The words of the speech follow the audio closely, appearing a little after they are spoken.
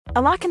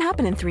A lot can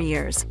happen in 3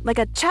 years,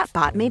 like a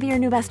chatbot may be your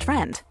new best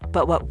friend.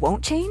 But what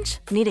won't change?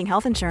 Needing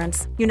health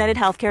insurance. United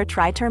Healthcare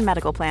Tri-Term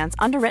Medical Plans,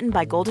 underwritten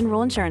by Golden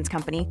Rule Insurance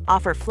Company,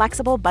 offer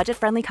flexible,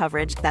 budget-friendly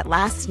coverage that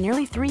lasts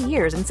nearly 3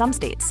 years in some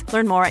states.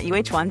 Learn more at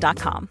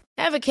uh1.com.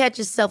 Ever catch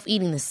yourself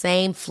eating the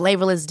same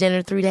flavorless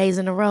dinner 3 days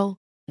in a row?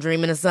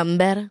 Dreaming of something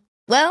better?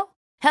 Well,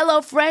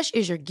 HelloFresh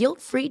is your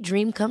guilt-free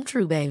dream come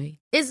true, baby.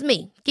 It's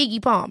me,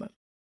 Keke Palmer.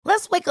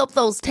 Let's wake up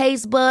those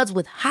taste buds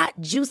with hot,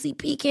 juicy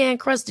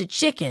pecan-crusted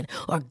chicken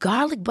or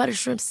garlic butter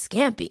shrimp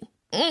scampi.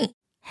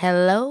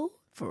 Hello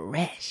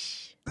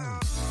Fresh.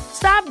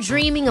 Stop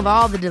dreaming of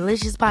all the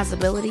delicious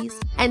possibilities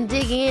and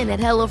dig in at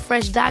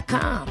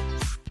HelloFresh.com.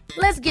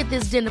 Let's get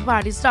this dinner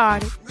party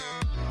started.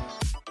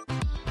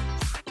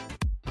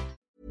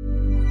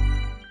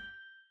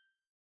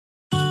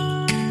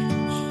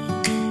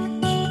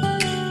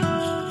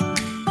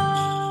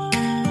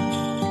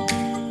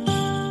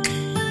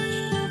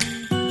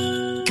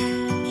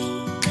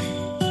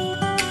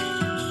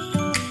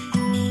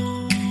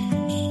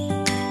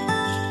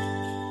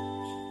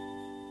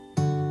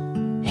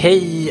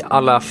 Hej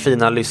alla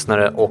fina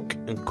lyssnare och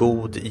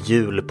god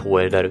jul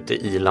på er där ute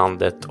i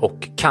landet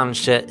och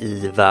kanske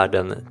i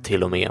världen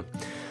till och med.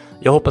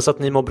 Jag hoppas att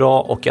ni mår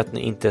bra och att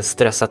ni inte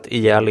stressat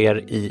ihjäl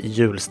er i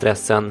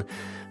julstressen.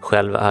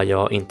 Själv är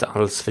jag inte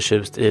alls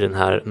förtjust i den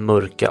här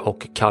mörka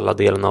och kalla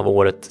delen av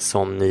året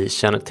som ni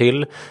känner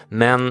till.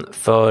 Men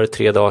för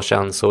 3 dagar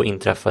sedan så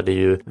inträffade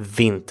ju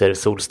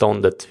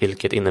vintersolståndet,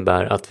 vilket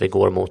innebär att vi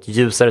går mot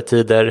ljusare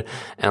tider.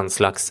 En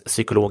slags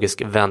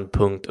psykologisk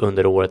vändpunkt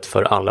under året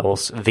för alla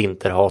oss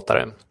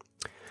vinterhatare.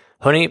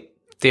 Hörrni,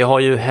 det har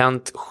ju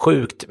hänt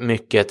sjukt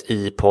mycket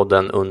i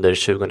podden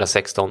under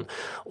 2016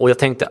 och jag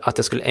tänkte att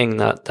jag skulle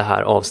ägna det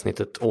här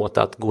avsnittet åt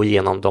att gå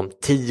igenom de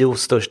 10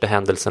 största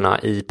händelserna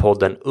i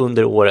podden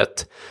under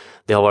året.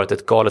 Det har varit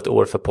ett galet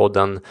år för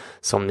podden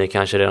som ni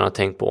kanske redan har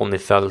tänkt på om ni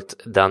följt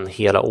den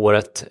hela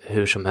året.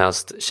 Hur som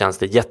helst känns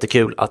det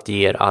jättekul att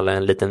ge er alla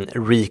en liten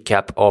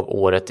recap av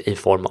året i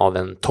form av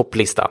en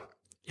topplista.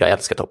 Jag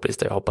älskar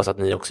topplistor, jag hoppas att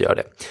ni också gör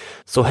det.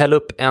 Så häll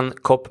upp en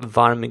kopp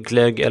varm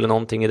glögg eller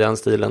någonting i den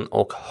stilen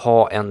och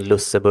ha en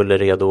lussebulle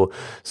redo,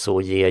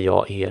 så ger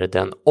jag er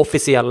den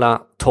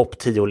officiella topp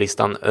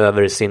 10-listan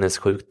över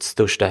sinnessjukt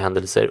största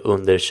händelser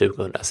under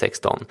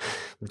 2016.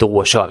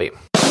 Då kör vi!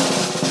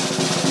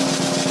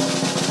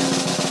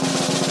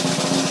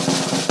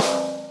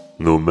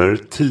 Nummer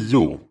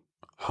 10.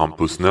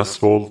 Hampus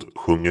Nessvold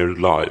sjunger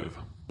live.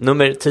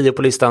 Nummer 10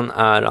 på listan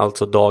är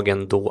alltså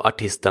dagen då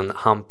artisten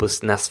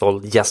Hampus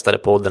Nessvold gästade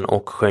podden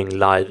och sjöng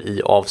live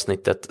i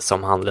avsnittet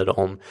som handlade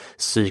om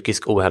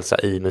psykisk ohälsa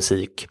i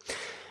musik.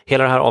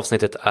 Hela det här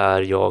avsnittet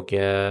är jag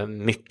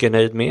mycket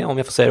nöjd med, om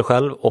jag får säga det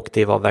själv, och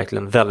det var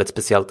verkligen väldigt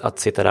speciellt att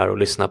sitta där och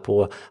lyssna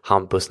på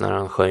Hampus när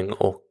han sjöng,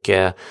 och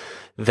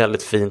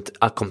väldigt fint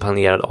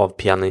ackompanjerad av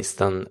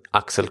pianisten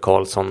Axel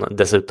Karlsson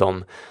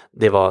dessutom.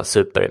 Det var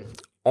super.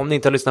 Om ni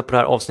inte har lyssnat på det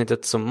här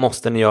avsnittet så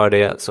måste ni göra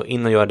det, så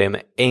in och gör det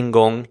med en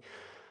gång.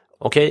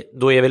 Okej,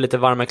 då är vi lite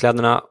varma i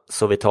kläderna,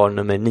 så vi tar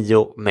nummer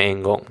 9 med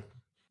en gång.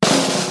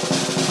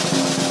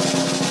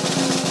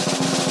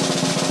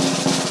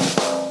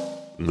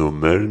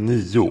 Nummer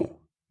 9.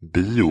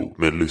 Bio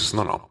med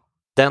lyssnarna.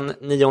 Den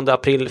 9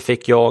 april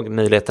fick jag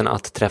möjligheten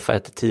att träffa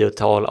ett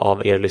 10-tal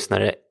av er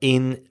lyssnare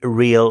in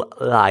real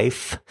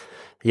life.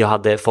 Jag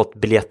hade fått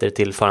biljetter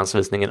till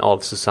förhandsvisningen av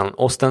Susanne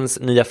Ostens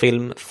nya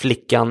film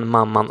Flickan,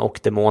 mamman och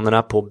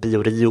demonerna på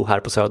Bio Rio här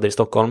på Söder i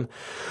Stockholm.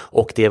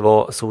 Och det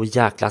var så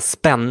jäkla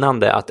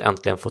spännande att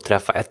äntligen få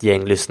träffa ett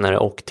gäng lyssnare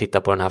och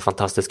titta på den här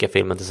fantastiska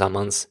filmen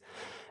tillsammans.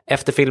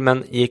 Efter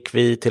filmen gick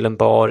vi till en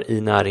bar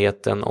i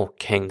närheten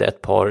och hängde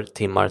ett par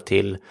timmar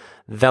till.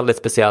 Väldigt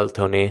speciellt,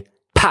 hörni.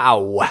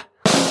 Pow!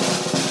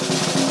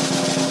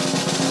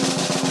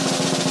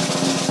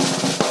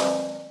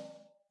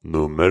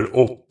 Nummer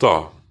 8.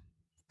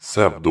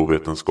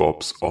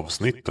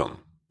 Pseudovetenskapsavsnitten.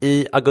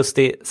 I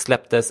augusti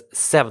släpptes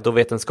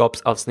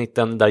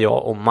pseudovetenskapsavsnitten där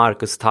jag och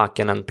Marcus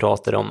Takanen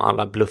pratade om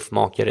alla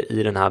bluffmakare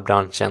i den här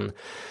branschen.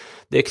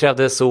 Det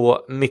krävde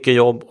så mycket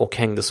jobb och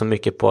hängde så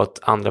mycket på att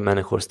andra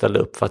människor ställde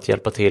upp för att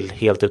hjälpa till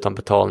helt utan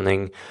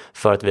betalning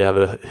för att vi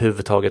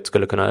överhuvudtaget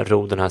skulle kunna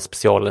ro den här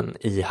specialen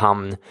i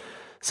hamn.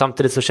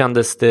 Samtidigt så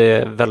kändes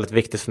det väldigt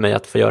viktigt för mig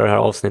att få göra det här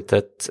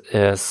avsnittet,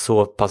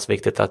 så pass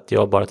viktigt att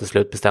jag bara till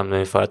slut bestämde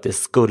mig för att det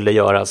skulle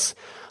göras.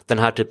 Den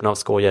här typen av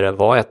skojare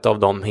var ett av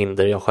de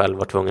hinder jag själv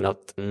var tvungen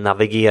att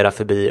navigera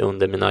förbi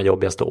under mina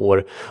jobbigaste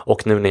år,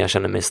 och nu när jag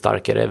känner mig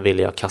starkare vill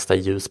jag kasta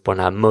ljus på den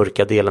här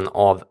mörka delen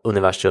av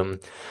universum.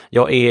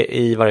 Jag är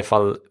i varje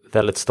fall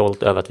väldigt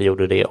stolt över att vi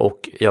gjorde det,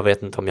 och jag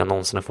vet inte om jag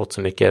någonsin har fått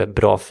så mycket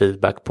bra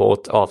feedback på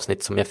ett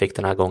avsnitt som jag fick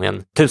den här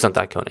gången. Tusen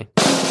tack, hörni!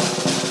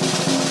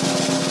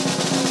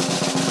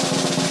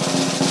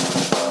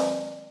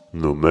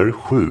 Nummer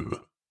 7.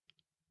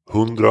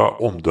 100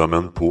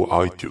 omdömen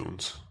på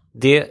iTunes.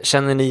 Det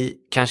känner ni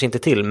kanske inte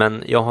till,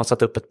 men jag har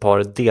satt upp ett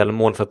par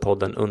delmål för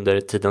podden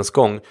under tidens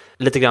gång.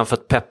 Lite grann för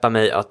att peppa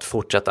mig att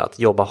fortsätta att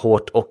jobba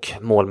hårt och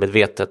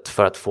målmedvetet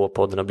för att få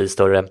podden att bli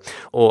större.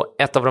 Och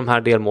ett av de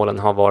här delmålen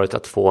har varit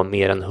att få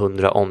mer än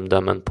 100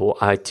 omdömen på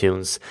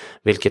iTunes,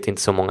 vilket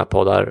inte så många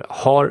poddar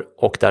har,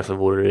 och därför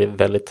vore det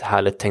väldigt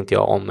härligt, tänkte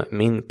jag, om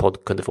min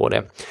podd kunde få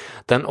det.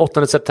 Den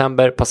 8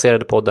 september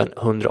passerade podden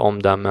 100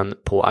 omdömen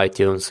på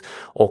iTunes,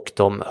 och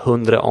de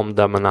 100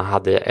 omdömena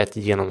hade ett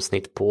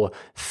genomsnitt på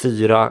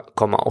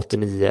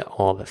 4,89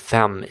 av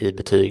 5 i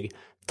betyg.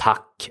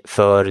 Tack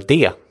för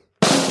det!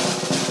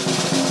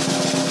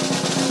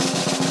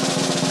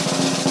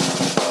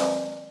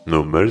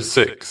 Nummer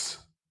 6.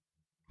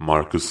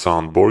 Marcus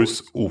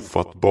Sandborgs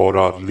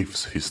ofattbara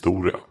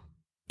livshistoria.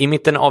 I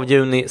mitten av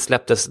juni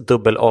släpptes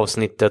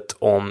dubbelavsnittet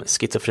om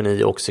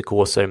schizofreni och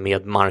psykoser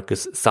med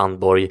Marcus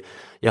Sandborg.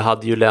 Jag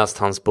hade ju läst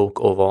hans bok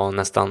och var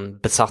nästan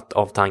besatt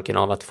av tanken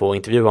av att få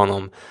intervjua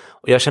honom.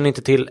 Och jag känner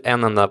inte till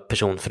en enda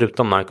person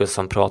förutom Marcus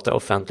som pratar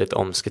offentligt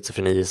om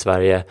schizofreni i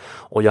Sverige.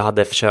 Och jag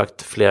hade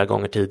försökt flera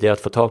gånger tidigare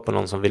att få tag på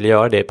någon som ville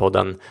göra det i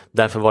podden.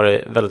 Därför var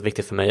det väldigt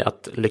viktigt för mig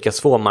att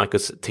lyckas få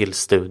Marcus till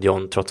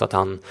studion, trots att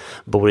han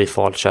bor i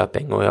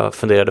Falköping. Och jag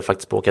funderade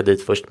faktiskt på att åka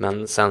dit först,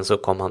 men sen så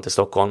kom han till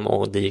Stockholm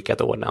och det gick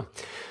att ordna.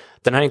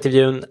 Den här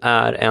intervjun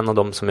är en av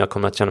dem som jag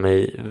kommer att känna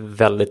mig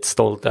väldigt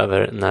stolt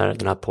över när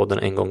den här podden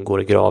en gång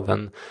går i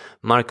graven.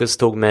 Marcus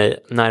tog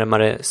mig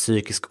närmare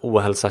psykisk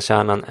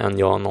ohälsa-kärnan än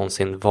jag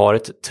någonsin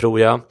varit, tror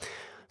jag.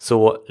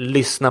 Så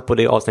lyssna på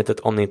det avsnittet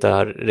om ni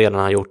inte redan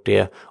har gjort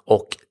det,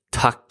 och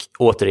tack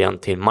återigen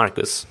till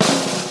Marcus.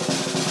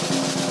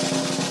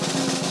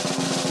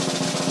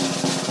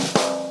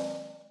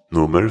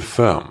 Nummer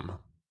 5.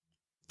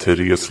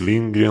 Therese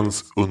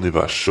Lindgrens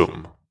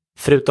universum.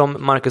 Förutom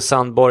Marcus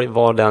Sandborg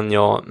var den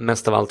jag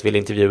mest av allt vill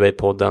intervjua i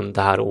podden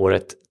det här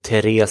året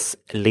Therese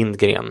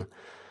Lindgren.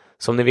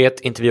 Som ni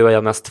vet intervjuar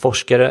jag mest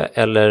forskare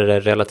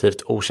eller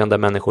relativt okända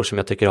människor som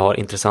jag tycker har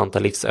intressanta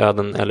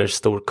livsöden eller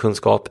stor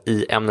kunskap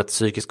i ämnet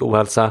psykisk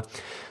ohälsa.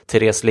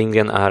 Therese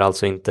Lindgren är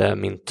alltså inte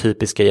min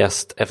typiska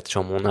gäst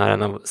eftersom hon är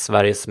en av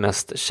Sveriges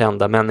mest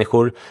kända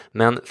människor.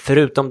 Men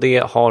förutom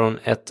det har hon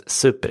ett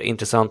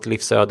superintressant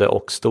livsöde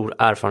och stor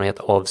erfarenhet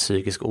av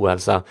psykisk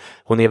ohälsa.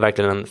 Hon är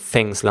verkligen en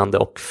fängslande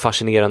och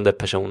fascinerande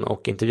person,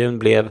 och intervjun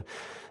blev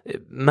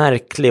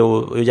märklig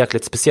och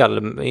jäkligt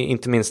speciell,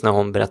 inte minst när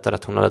hon berättade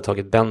att hon hade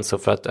tagit benzo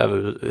för att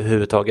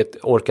överhuvudtaget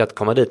orkat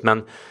komma dit,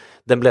 men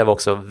den blev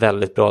också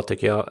väldigt bra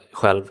tycker jag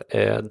själv.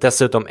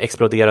 Dessutom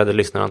exploderade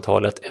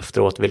lyssnarantalet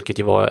efteråt, vilket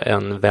ju var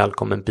en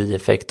välkommen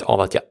bieffekt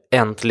av att jag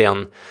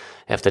äntligen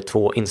efter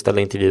 2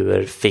 inställda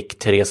intervjuer fick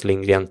Therese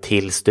Lindgren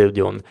till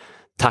studion.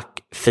 Tack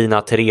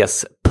fina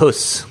Therese,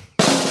 puss!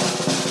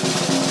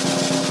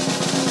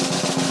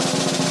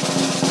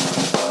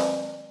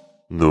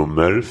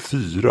 Nummer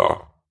 4.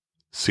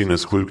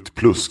 Sinnessjukt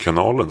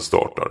plus-kanalen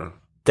startar.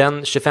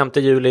 Den 25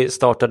 juli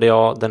startade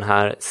jag den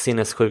här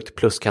Sinnessjukt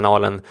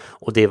plus-kanalen,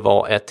 och det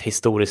var ett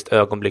historiskt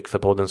ögonblick för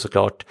podden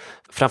såklart.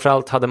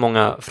 Framförallt hade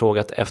många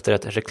frågat efter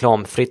ett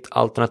reklamfritt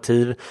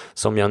alternativ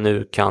som jag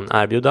nu kan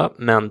erbjuda,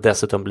 men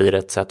dessutom blir det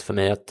ett sätt för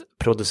mig att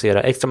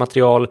producera extra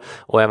material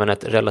och även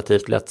ett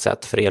relativt lätt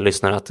sätt för er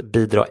lyssnare att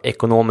bidra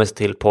ekonomiskt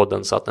till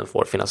podden så att den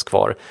får finnas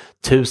kvar.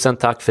 Tusen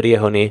tack för det,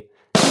 hörni!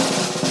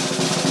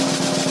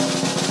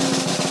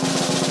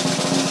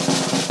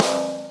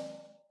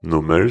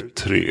 Nummer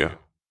 3.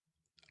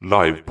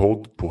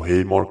 Livepodd på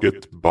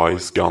Haymarket by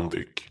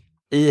Scandic.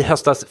 I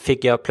höstas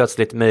fick jag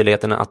plötsligt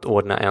möjligheten att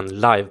ordna en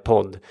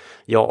livepodd.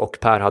 Jag och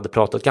Per hade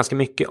pratat ganska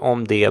mycket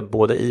om det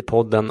både i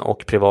podden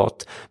och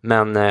privat,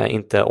 men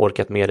inte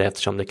orkat med det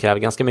eftersom det kräver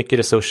ganska mycket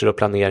resurser och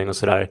planering och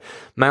sådär.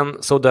 Men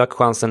så dök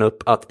chansen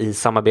upp att i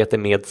samarbete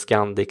med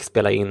Scandic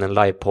spela in en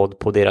livepodd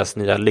på deras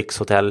nya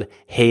lyxhotell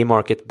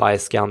Haymarket by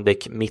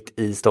Scandic mitt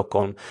i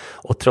Stockholm.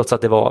 Och trots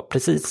att det var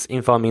precis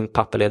inför min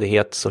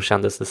pappaledighet så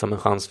kändes det som en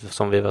chans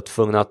som vi var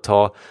tvungna att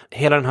ta.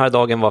 Hela den här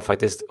dagen var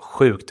faktiskt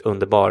sjukt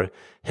underbar.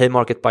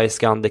 Haymarket by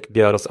Scandic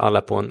bjöd oss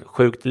alla på en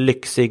sjukt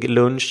lyxig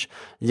lunch,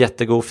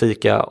 jättegod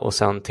fika och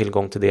sen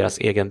tillgång till deras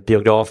egen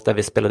biograf där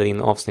vi spelade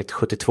in avsnitt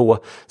 72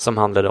 som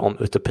handlade om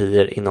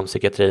utopier inom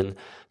psykiatrin.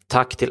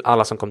 Tack till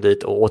alla som kom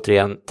dit och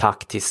återigen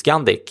tack till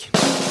Scandic.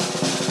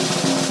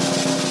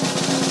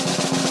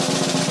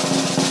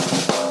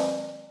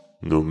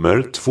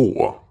 Nummer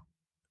 2.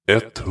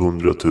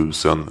 100 000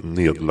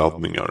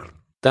 nedladdningar.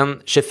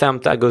 Den 25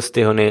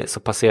 augusti hörni, så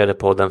passerade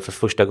podden för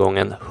första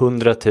gången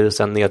 100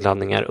 000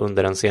 nedladdningar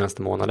under den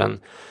senaste månaden.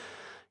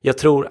 Jag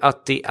tror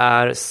att det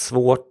är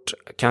svårt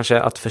kanske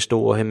att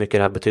förstå hur mycket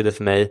det här betyder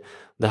för mig.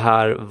 Det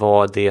här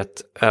var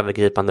det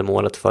övergripande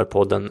målet för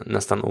podden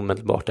nästan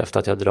omedelbart efter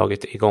att jag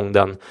dragit igång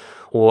den.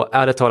 Och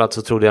ärligt talat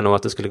så trodde jag nog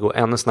att det skulle gå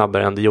ännu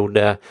snabbare än det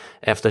gjorde,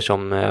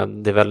 eftersom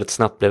det väldigt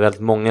snabbt blev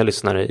väldigt många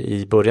lyssnare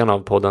i början av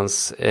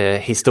poddens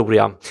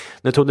historia.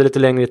 Nu tog det lite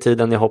längre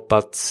tid än jag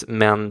hoppats,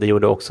 men det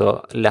gjorde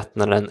också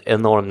lättnaden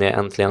enorm när jag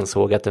äntligen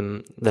såg att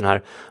den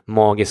här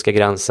magiska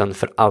gränsen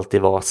för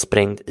alltid var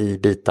sprängd i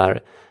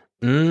bitar.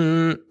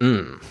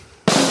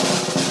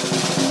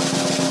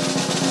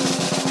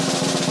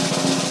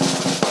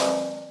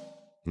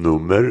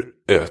 Nummer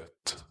 1.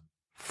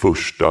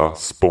 Första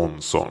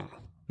sponsorn.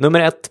 Nummer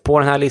 1 på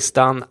den här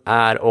listan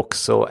är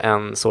också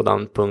en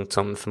sådan punkt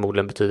som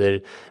förmodligen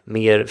betyder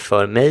mer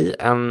för mig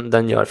än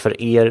den gör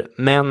för er.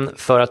 Men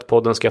för att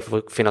podden ska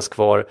få finnas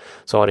kvar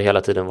så har det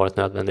hela tiden varit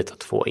nödvändigt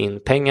att få in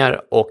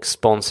pengar. Och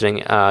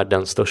sponsring är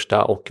den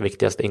största och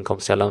viktigaste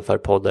inkomstkällan för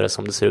poddare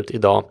som det ser ut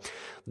idag.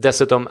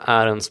 Dessutom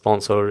är en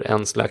sponsor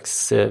en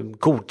slags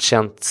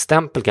godkänt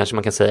stämpel kanske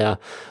man kan säga.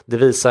 Det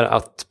visar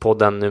att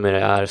podden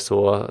numera är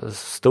så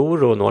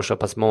stor och når så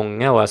pass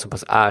många och är så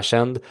pass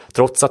erkänd.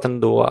 Trots att den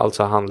då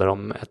alltså handlar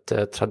om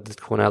ett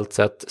traditionellt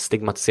sett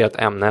stigmatiserat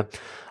ämne.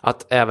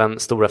 Att även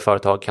stora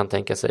företag kan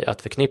tänka sig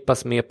att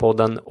förknippas med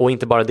podden. Och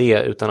inte bara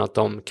det utan att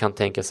de kan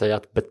tänka sig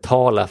att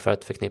betala för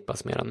att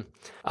förknippas med den.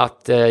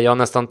 Att jag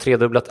nästan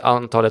tredubblat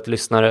antalet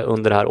lyssnare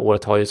under det här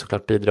året har ju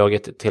såklart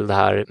bidragit till det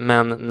här.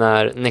 Men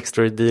när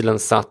Nextory-dealen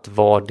satt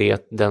var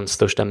det den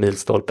största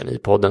milstolpen i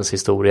poddens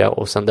historia.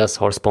 Och sedan dess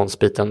har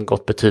sponsbiten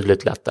gått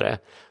betydligt lättare.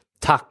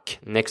 Tack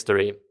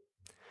Nextory!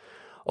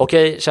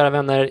 Okej, kära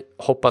vänner,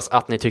 hoppas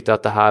att ni tyckte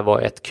att det här var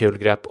ett kul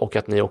grepp och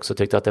att ni också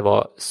tyckte att det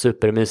var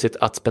supermysigt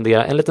att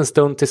spendera en liten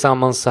stund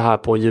tillsammans så här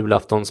på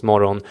julaftons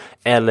morgon,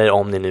 eller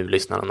om ni nu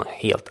lyssnar en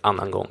helt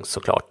annan gång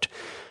såklart.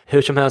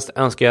 Hur som helst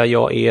önskar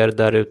jag er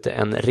där ute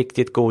en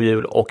riktigt god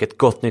jul och ett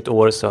gott nytt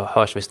år, så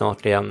hörs vi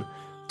snart igen.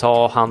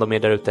 Ta hand om er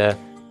där ute.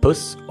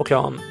 Puss och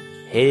kram.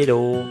 Hej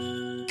då.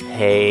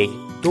 Hej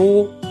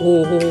då.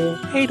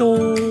 Hej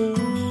då.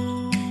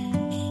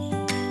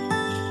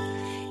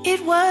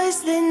 It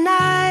was the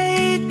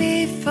night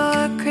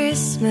before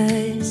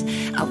Christmas.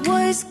 I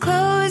was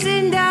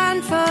closing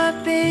down for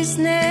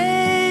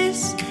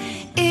business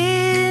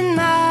in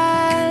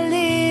my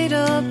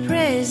little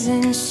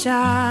present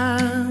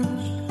shop.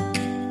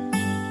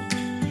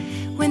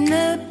 When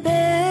the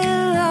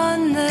bell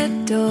on the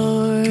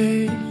door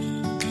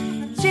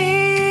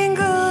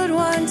jingled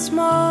once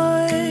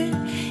more,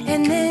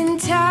 and then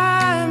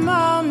time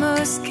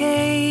almost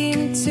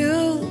came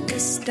to a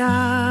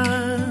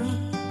stop.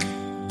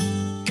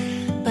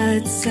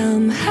 But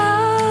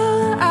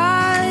somehow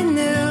I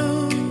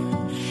knew,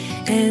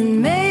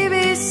 and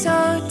maybe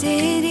so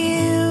did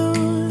you,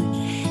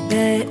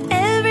 that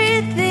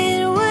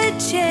everything would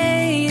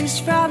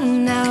change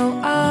from now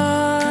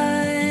on.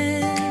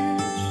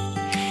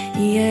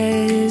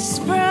 Yes,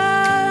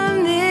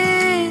 from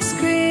this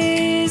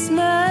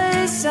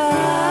Christmas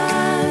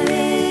on,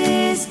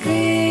 this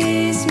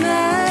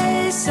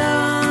Christmas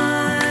on.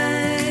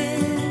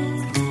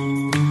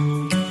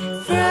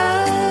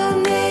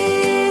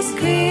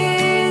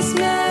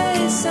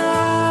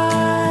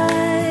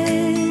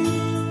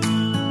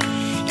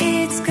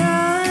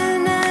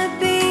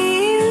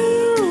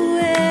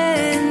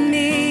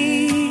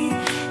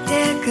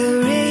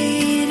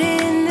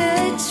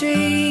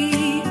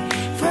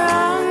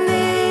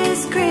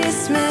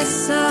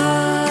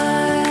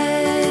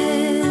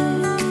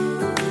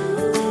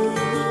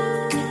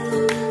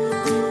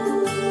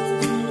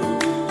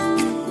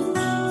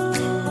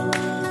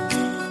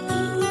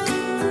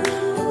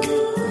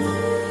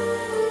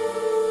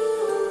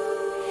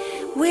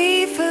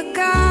 We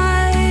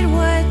forgot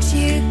what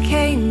you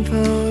came for,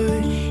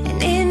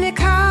 and in the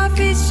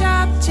coffee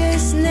shop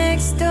just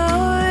next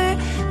door,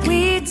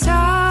 we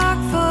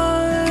talked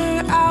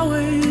for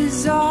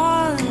hours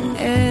on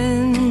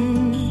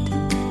end,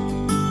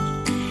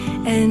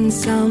 and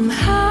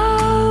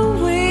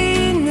somehow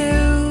we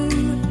knew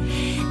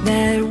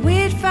that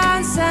we'd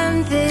found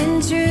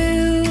something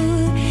true,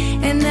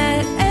 and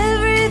that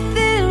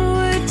everything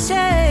would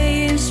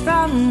change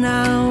from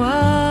now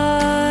on.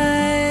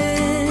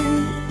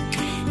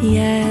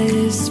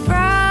 Yes,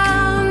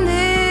 from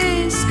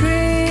this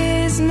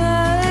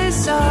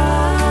Christmas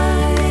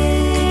on,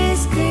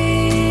 this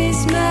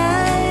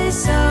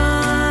Christmas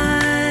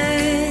on,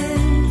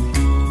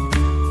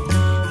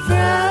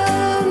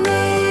 from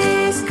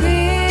this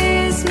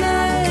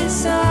Christmas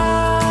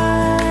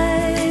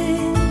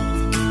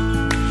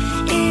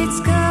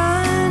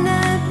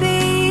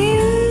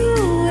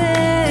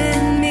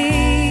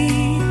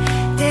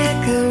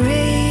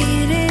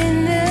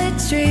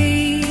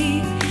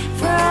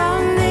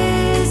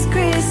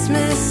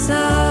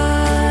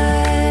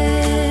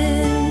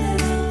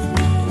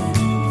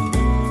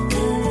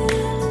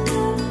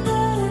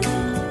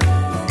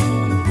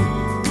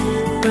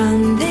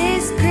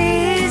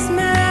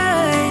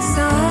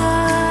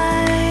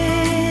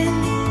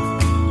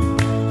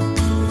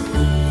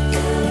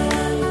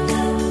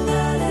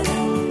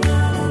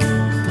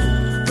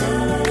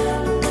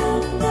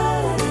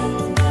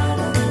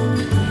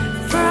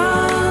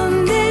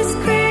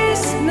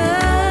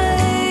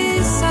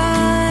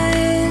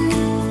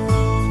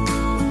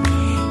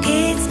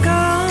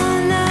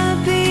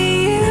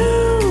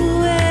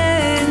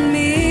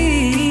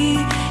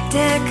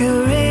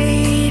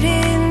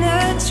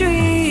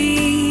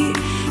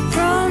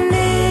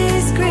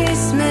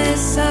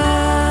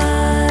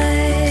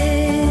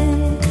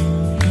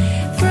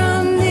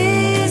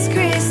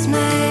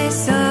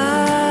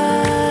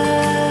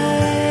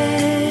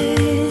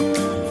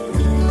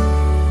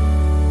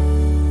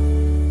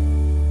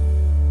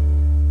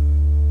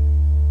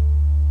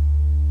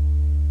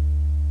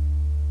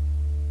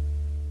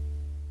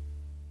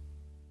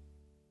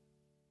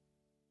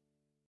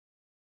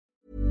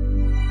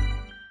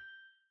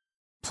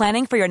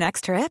Planning for your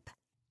next trip?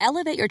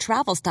 Elevate your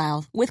travel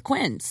style with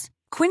Quince.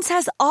 Quince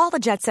has all the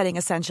jet-setting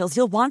essentials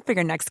you'll want for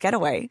your next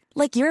getaway,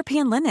 like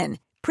European linen,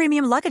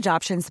 premium luggage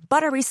options,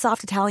 buttery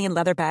soft Italian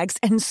leather bags,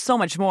 and so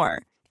much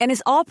more. And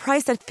is all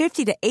priced at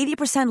 50 to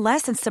 80%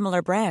 less than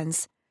similar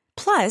brands.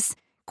 Plus,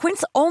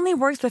 Quince only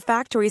works with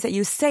factories that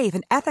use safe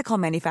and ethical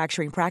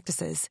manufacturing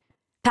practices.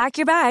 Pack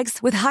your bags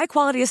with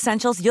high-quality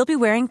essentials you'll be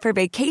wearing for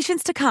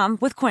vacations to come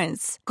with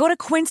Quince. Go to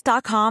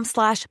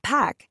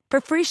quince.com/pack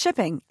for free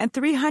shipping and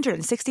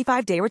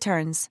 365-day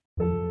returns.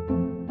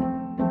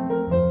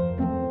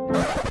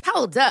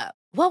 Hold up.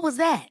 What was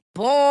that?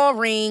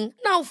 Boring.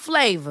 No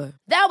flavor.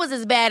 That was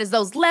as bad as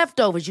those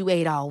leftovers you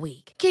ate all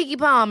week. Keke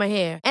Palmer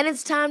here, and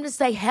it's time to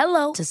say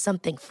hello to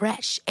something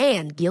fresh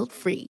and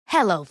guilt-free.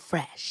 Hello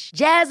Fresh.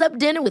 Jazz up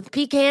dinner with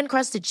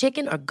pecan-crusted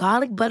chicken or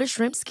garlic butter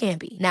shrimp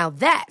scampi. Now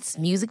that's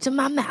music to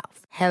my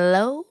mouth.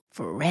 Hello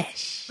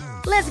Fresh.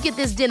 Let's get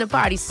this dinner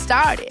party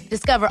started.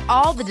 Discover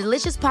all the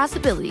delicious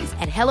possibilities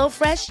at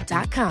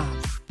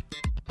hellofresh.com.